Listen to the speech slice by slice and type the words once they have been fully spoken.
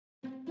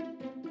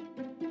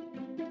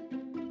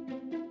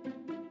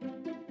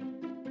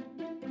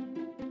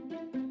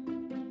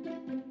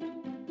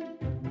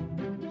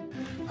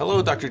Hello,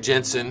 Dr.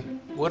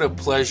 Jensen. What a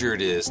pleasure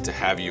it is to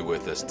have you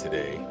with us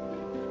today.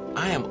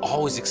 I am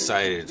always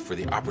excited for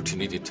the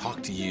opportunity to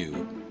talk to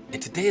you, and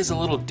today is a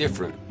little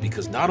different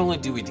because not only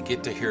do we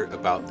get to hear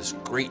about this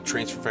great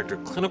transfer factor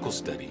clinical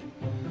study,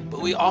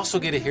 but we also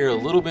get to hear a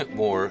little bit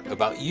more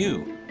about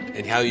you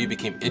and how you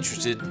became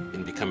interested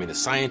in becoming a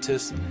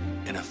scientist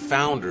and a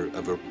founder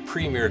of a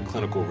premier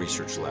clinical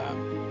research lab.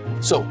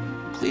 So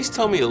please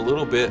tell me a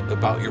little bit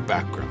about your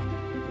background.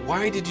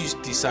 Why did you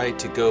decide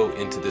to go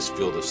into this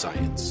field of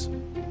science?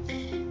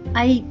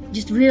 I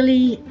just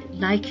really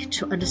like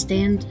to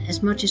understand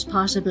as much as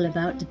possible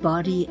about the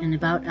body and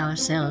about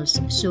ourselves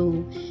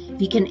so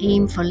we can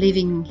aim for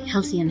living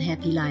healthy and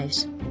happy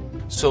lives.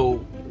 So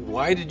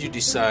why did you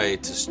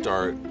decide to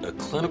start a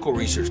clinical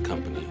research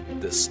company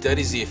that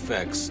studies the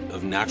effects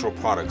of natural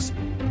products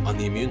on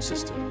the immune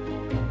system?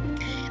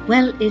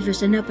 Well, it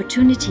was an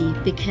opportunity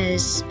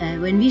because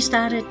when we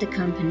started the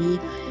company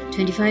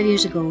 25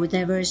 years ago,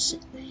 there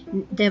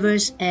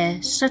was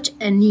such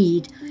a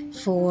need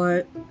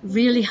for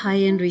really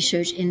high-end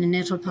research in the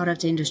natural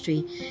product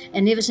industry.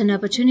 And it was an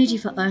opportunity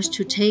for us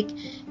to take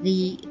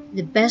the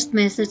best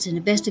methods and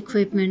the best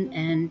equipment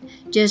and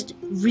just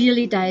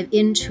really dive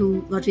into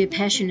what we're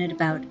passionate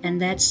about.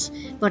 And that's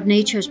what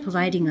nature is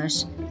providing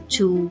us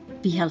to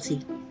be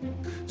healthy.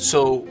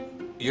 So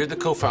you're the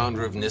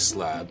co-founder of NIS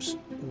Labs.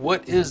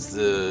 What is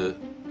the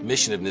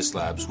mission of NIS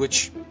Labs,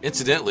 which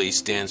incidentally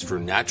stands for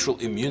Natural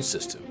Immune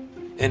System?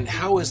 And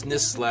how is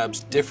NIS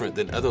Labs different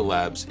than other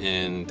labs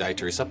in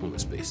dietary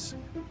supplement space?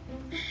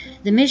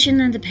 The mission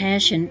and the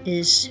passion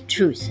is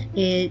truth.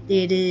 It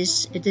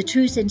is the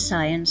truth in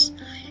science,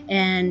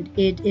 and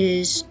it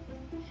is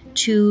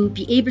to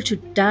be able to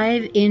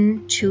dive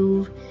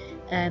into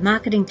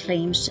marketing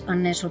claims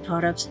on natural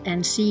products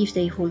and see if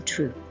they hold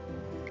true.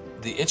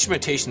 The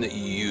instrumentation that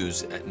you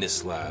use at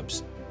NIS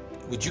Labs,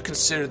 would you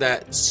consider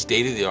that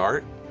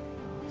state-of-the-art?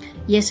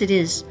 Yes, it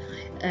is.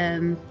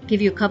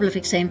 Give you a couple of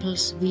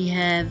examples. We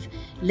have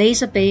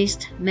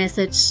laser-based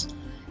methods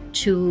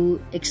to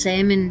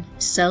examine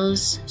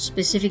cells.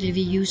 Specifically,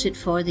 we use it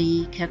for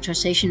the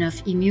characterization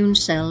of immune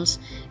cells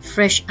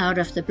fresh out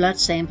of the blood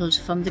samples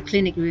from the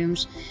clinic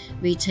rooms.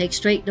 We take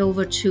straight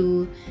over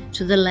to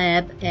the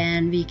lab,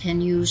 and we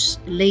can use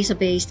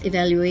laser-based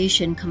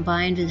evaluation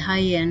combined with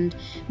high-end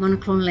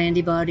monoclonal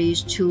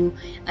antibodies to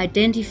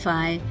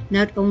identify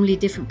not only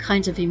different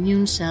kinds of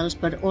immune cells,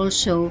 but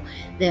also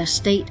their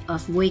state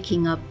of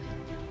waking up,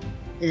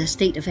 the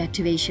state of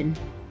activation.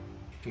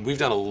 We've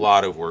done a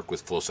lot of work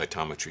with flow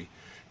cytometry.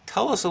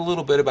 Tell us a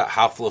little bit about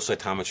how flow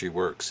cytometry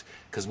works,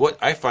 because what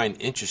I find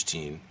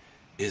interesting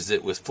is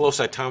that with flow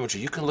cytometry,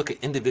 you can look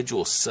at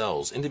individual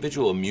cells,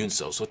 individual immune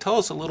cells. So tell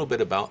us a little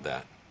bit about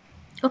that.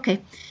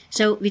 Okay,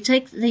 so we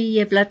take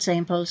the blood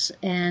samples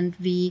and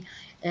we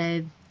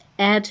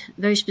add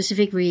very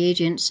specific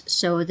reagents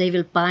so they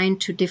will bind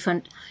to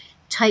different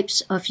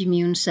types of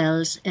immune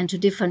cells and to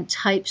different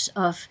types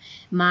of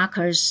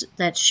markers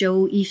that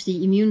show if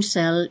the immune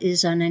cell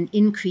is on an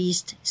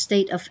increased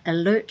state of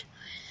alert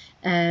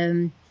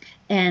and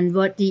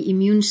what the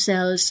immune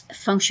cell's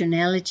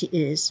functionality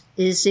is.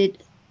 Is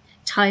it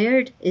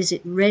tired? Is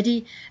it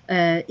ready?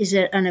 Is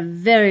it on a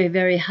very,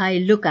 very high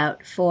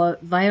lookout for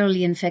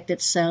virally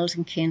infected cells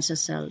and cancer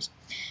cells?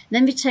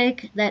 Then we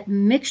take that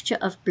mixture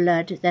of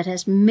blood that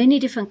has many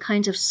different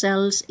kinds of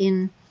cells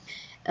in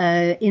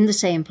the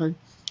sample,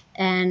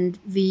 and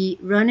we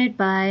run it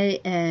by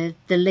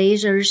the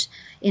lasers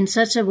in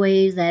such a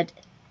way that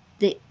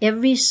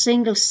every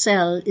single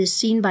cell is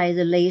seen by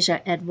the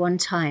laser at one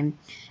time.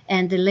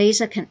 And the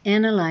laser can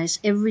analyze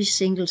every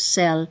single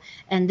cell,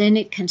 and then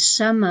it can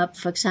sum up,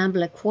 for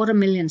example,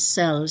 250,000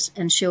 cells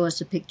and show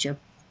us a picture.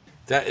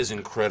 That is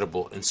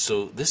incredible. And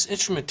so this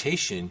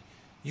instrumentation,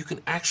 you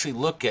can actually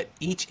look at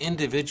each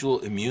individual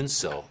immune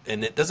cell,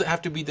 and it doesn't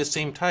have to be the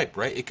same type,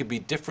 right? It could be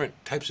different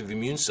types of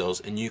immune cells,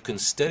 and you can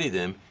study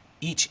them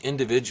each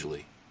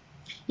individually.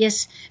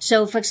 Yes.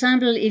 So, for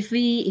example, if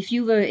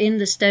you were in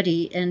the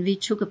study and we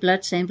took a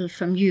blood sample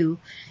from you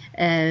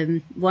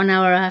 1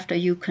 hour after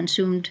you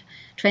consumed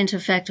transfer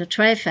factor,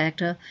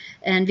 trifactor,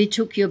 and we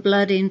took your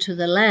blood into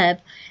the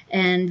lab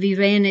and we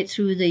ran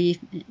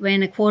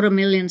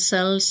 250,000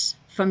 cells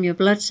from your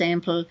blood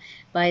sample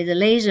by the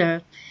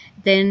laser,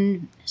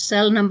 then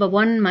cell number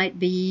 1 might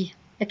be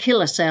a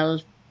killer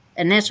cell,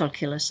 a natural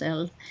killer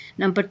cell.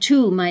 Number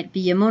 2 might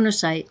be a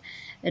monocyte.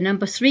 And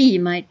number 3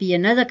 might be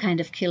another kind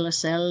of killer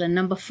cell, and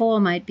number 4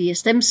 might be a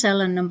stem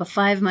cell, and number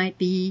 5 might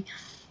be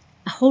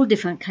a whole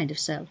different kind of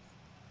cell.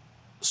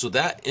 So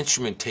that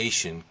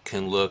instrumentation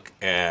can look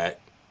at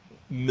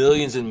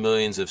millions and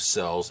millions of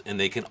cells, and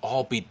they can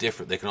all be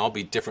different. They can all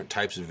be different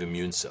types of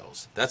immune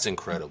cells. That's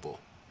incredible.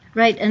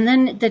 Right, and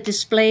then the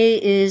display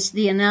is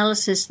the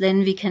analysis. Then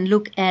we can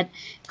look at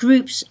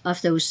groups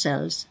of those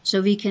cells.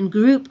 So we can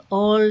group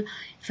all,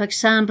 for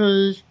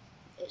example,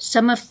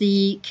 some of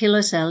the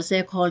killer cells,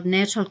 they're called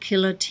natural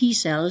killer T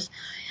cells,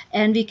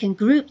 and we can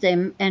group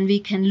them and we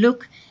can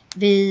look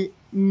with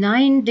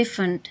 9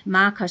 different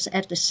markers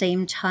at the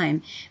same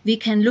time. We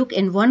can look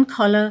in one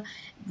color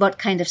what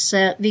kind of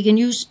cell. We can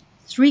use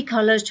 3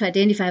 colors to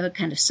identify what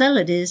kind of cell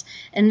it is,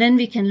 and then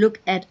we can look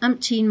at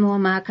umpteen more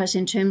markers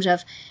in terms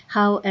of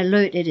how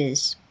alert it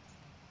is.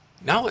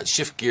 Now let's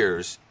shift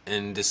gears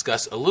and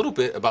discuss a little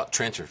bit about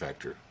transfer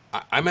factor.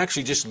 I'm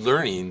actually just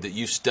learning that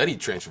you've studied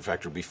transfer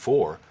factor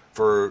before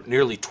for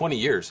nearly 20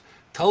 years.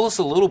 Tell us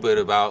a little bit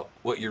about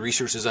what your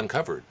research has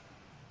uncovered.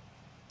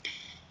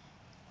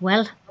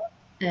 Well,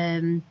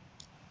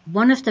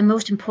 one of the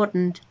most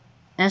important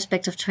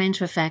aspects of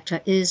transfer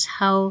factor is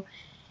how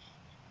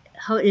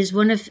it is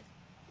one of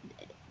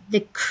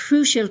the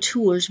crucial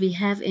tools we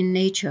have in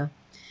nature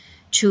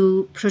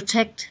to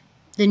protect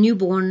the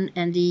newborn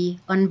and the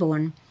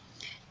unborn.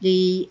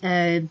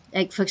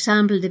 Like for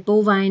example, the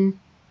bovine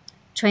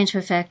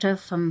transfer factor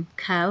from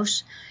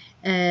cows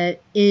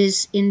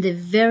is in the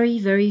very,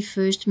 very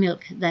first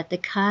milk that the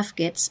calf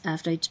gets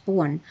after it's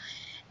born.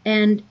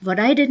 And what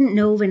I didn't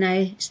know when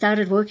I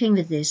started working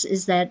with this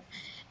is that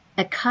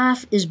a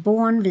calf is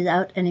born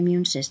without an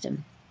immune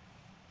system.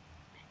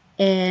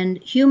 And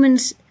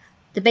humans,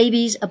 the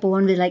babies, are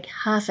born with like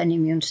half an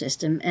immune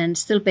system and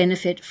still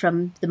benefit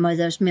from the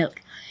mother's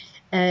milk.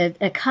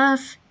 A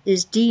calf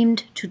is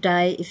deemed to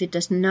die if it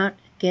does not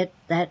get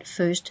that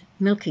first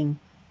milking.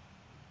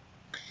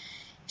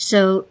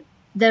 So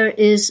there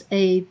is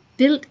a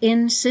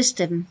built-in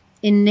system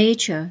in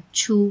nature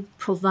to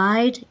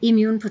provide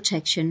immune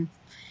protection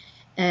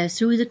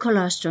through the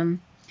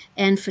colostrum,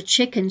 and for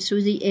chicken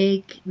through the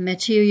egg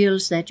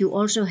materials that you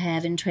also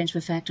have in transfer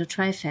factor,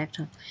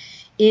 trifactor.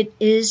 It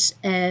is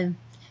in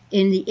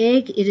the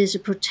egg, it is a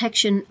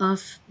protection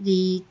of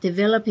the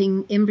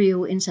developing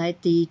embryo inside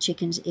the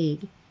chicken's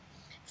egg.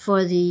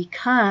 For the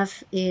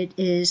calf, it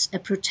is a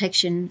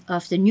protection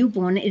of the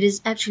newborn. It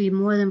is actually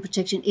more than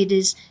protection. It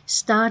is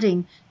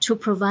starting to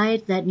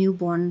provide that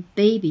newborn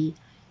baby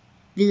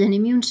with an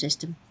immune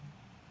system.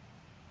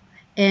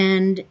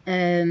 And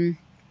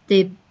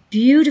the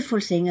beautiful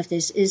thing of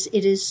this is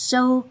it is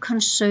so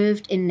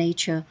conserved in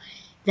nature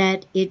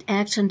that it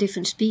acts on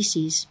different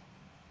species.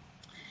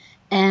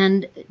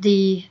 And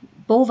the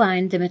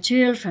bovine, the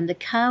material from the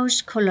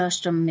cow's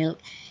colostrum milk,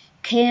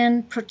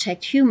 can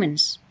protect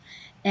humans.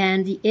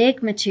 And the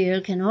egg material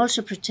can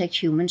also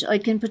protect humans, or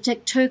it can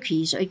protect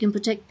turkeys, or it can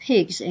protect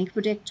pigs, and it can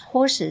protect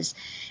horses.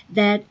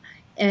 That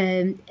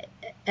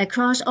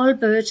across all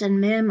birds and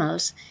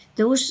mammals,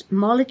 those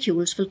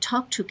molecules will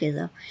talk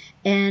together.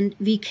 And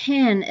we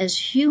can,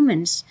 as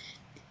humans,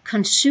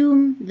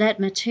 consume that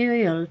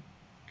material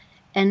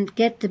and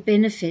get the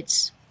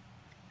benefits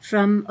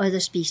from other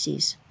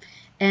species.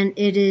 And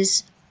it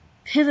is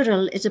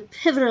pivotal, it's a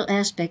pivotal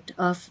aspect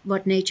of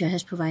what nature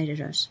has provided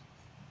us.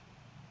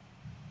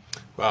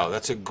 Wow,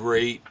 that's a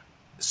great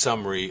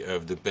summary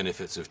of the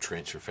benefits of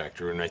transfer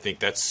factor, and I think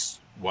that's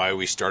why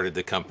we started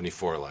the company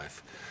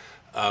 4Life.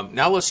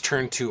 Now let's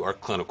turn to our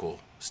clinical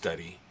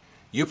study.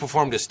 You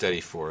performed a study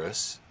for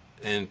us,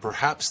 and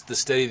perhaps the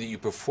study that you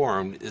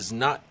performed is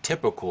not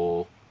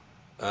typical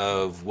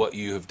of what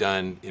you have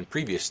done in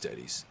previous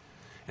studies.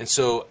 And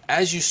so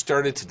as you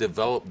started to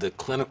develop the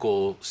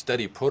clinical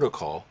study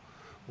protocol,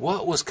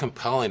 what was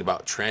compelling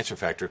about transfer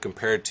factor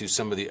compared to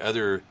some of the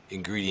other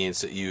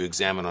ingredients that you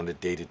examine on a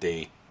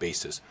day-to-day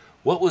basis?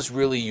 What was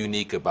really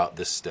unique about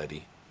this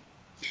study?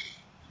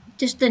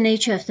 Just the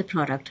nature of the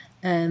product.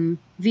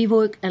 We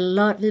work a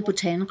lot with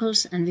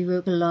botanicals, and we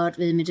work a lot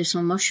with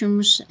medicinal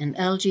mushrooms and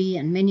algae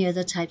and many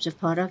other types of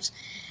products.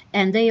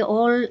 And they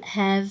all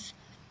have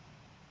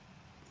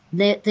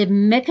the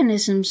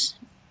mechanisms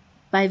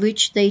by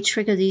which they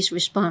trigger these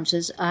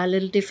responses are a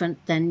little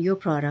different than your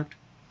product.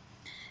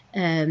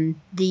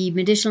 The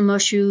medicinal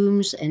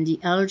mushrooms and the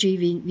algae,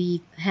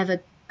 we have a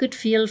good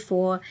feel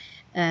for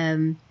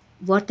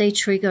what they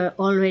trigger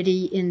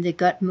already in the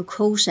gut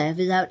mucosa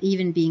without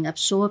even being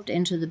absorbed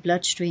into the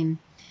bloodstream.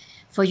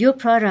 For your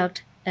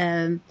product,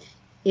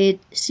 it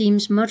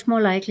seems much more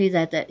likely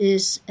that there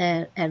is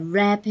a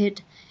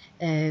rapid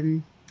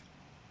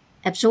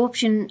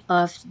absorption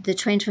of the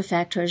transfer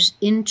factors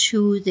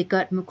into the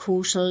gut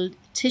mucosal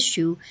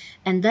tissue,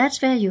 and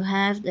that's where you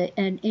have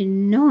an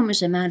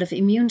enormous amount of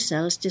immune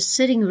cells just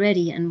sitting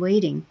ready and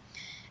waiting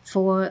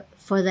for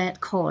that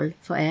call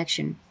for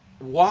action.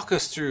 Walk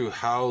us through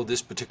how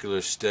this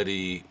particular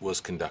study was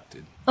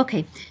conducted.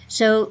 Okay,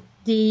 so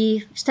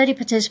the study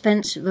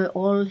participants were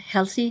all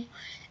healthy,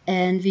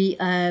 and we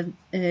are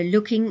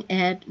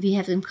we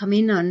have them come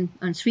in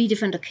on 3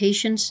 different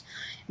occasions.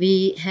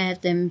 We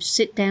have them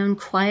sit down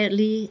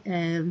quietly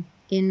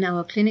in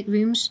our clinic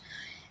rooms,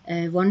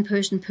 1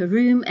 person per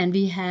room, and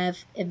we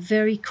have a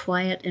very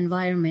quiet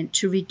environment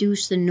to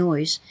reduce the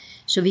noise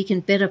so we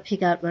can better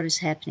pick out what is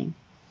happening.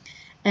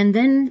 And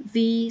then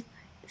we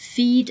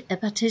feed a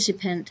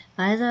participant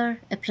either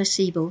a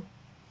placebo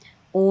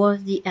or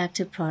the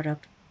active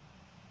product.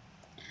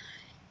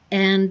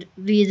 And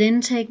we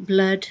then take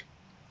blood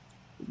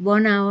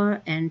 1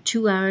 hour and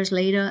 2 hours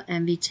later,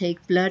 and we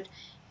take blood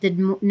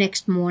the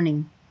next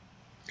morning.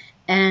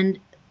 And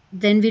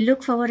then we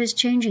look for what is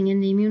changing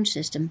in the immune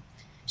system.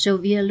 So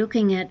we are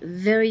looking at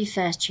very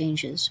fast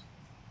changes.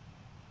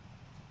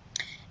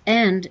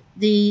 And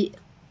the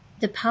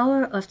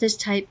power of this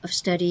type of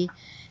study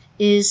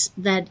is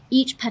that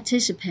each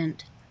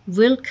participant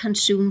will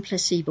consume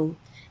placebo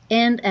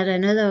and at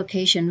another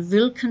occasion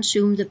will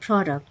consume the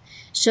product.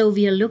 So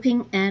we are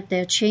looking at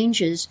their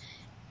changes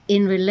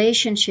in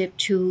relationship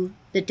to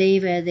the day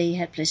where they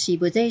had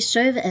placebo. They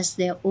serve as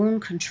their own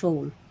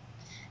control.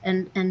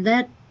 And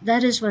that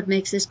is what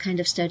makes this kind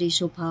of study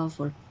so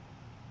powerful.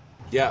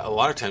 Yeah, a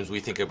lot of times we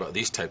think about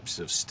these types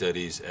of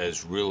studies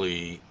as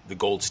really the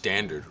gold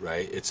standard,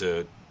 right? It's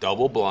a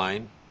double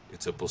blind,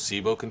 it's a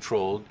placebo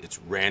controlled, it's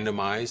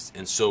randomized,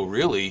 and so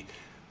really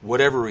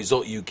whatever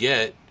result you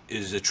get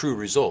is a true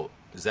result.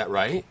 Is that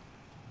right?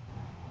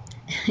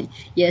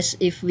 Yes,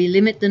 if we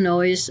limit the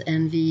noise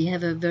and we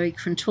have a very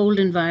controlled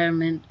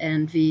environment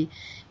and we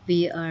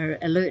are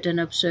alert and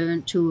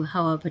observant to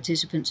how our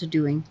participants are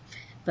doing.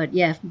 But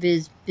yeah,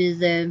 with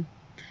the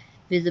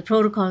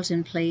protocols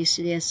in place,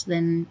 yes,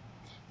 then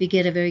we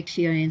get a very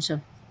clear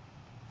answer.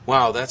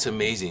 Wow, that's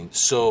amazing.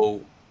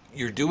 So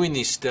you're doing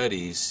these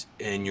studies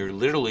and you're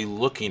literally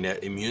looking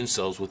at immune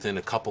cells within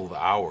a couple of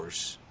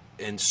hours.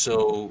 And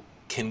so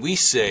can we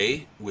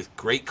say with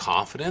great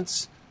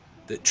confidence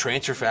that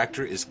transfer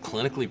factor is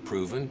clinically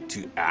proven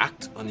to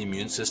act on the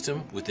immune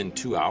system within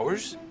 2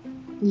 hours?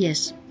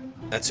 Yes.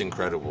 That's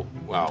incredible.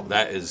 Wow,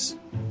 that is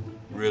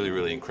really,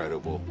 really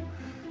incredible.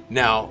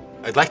 Now,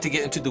 I'd like to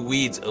get into the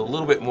weeds a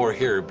little bit more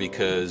here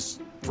because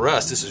for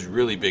us, this is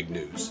really big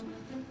news.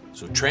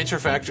 So transfer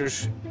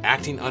factors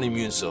acting on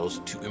immune cells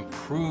to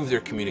improve their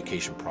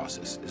communication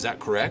process. Is that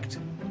correct?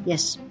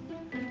 Yes.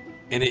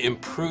 And it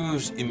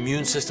improves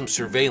immune system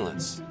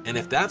surveillance. And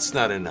if that's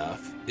not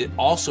enough, it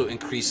also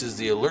increases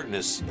the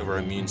alertness of our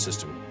immune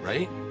system,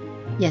 right?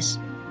 Yes.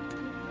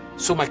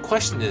 So my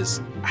question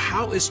is,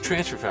 how is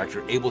transfer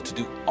factor able to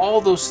do all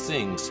those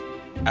things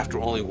after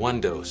only one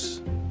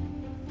dose?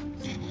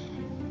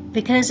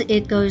 Because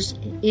it goes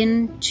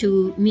in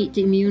to meet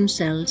the immune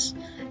cells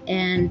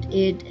and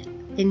it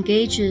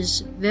engages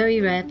very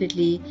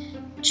rapidly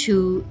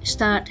to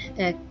start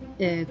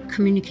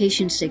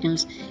communication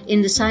signals.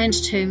 In the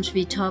science terms,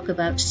 we talk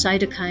about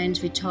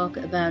cytokines, we talk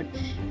about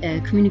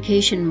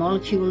communication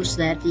molecules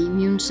that the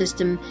immune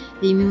system,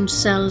 the immune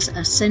cells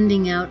are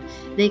sending out.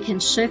 They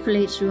can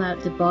circulate throughout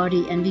the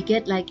body and we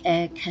get like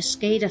a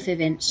cascade of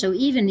events. So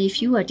even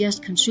if you are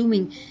just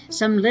consuming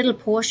some little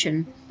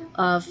portion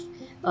of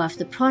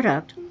the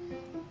product,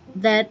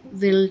 that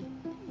will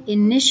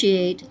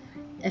initiate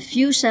a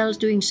few cells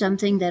doing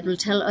something that will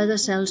tell other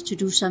cells to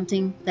do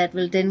something that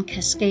will then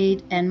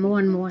cascade, and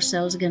more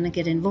cells are going to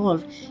get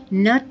involved,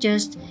 not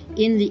just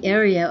in the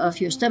area of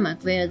your stomach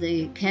where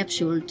the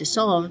capsule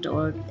dissolved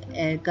or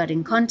got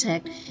in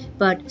contact,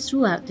 but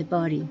throughout the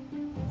body.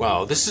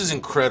 Wow, this is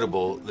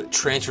incredible that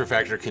transfer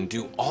factor can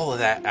do all of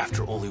that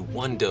after only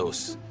one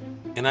dose.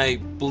 And I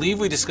believe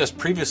we discussed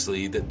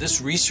previously that this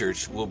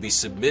research will be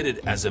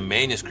submitted as a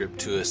manuscript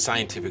to a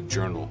scientific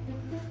journal.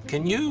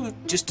 Can you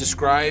just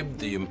describe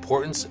the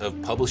importance of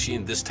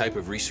publishing this type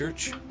of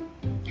research?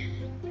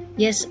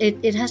 Yes,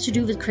 it has to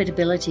do with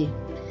credibility.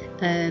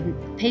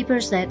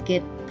 Papers that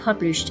get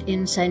published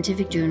in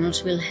scientific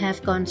journals will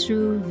have gone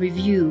through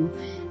review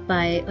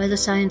by other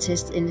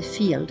scientists in the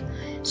field.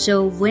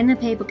 So when a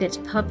paper gets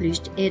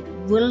published, it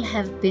will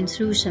have been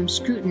through some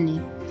scrutiny.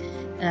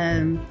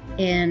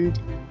 And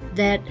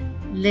that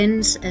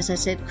lends, as I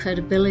said,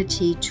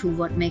 credibility to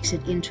what makes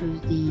it into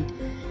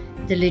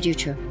the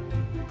literature.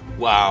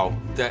 Wow,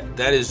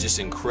 that is just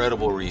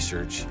incredible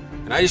research.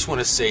 And I just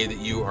want to say that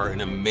you are an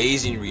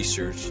amazing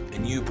research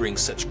and you bring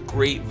such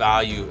great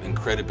value and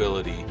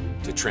credibility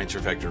to transfer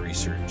factor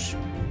research.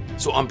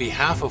 So on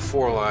behalf of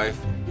 4Life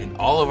and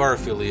all of our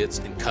affiliates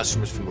and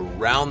customers from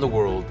around the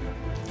world,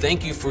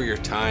 thank you for your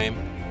time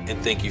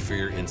and thank you for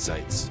your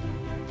insights.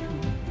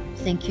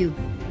 Thank you.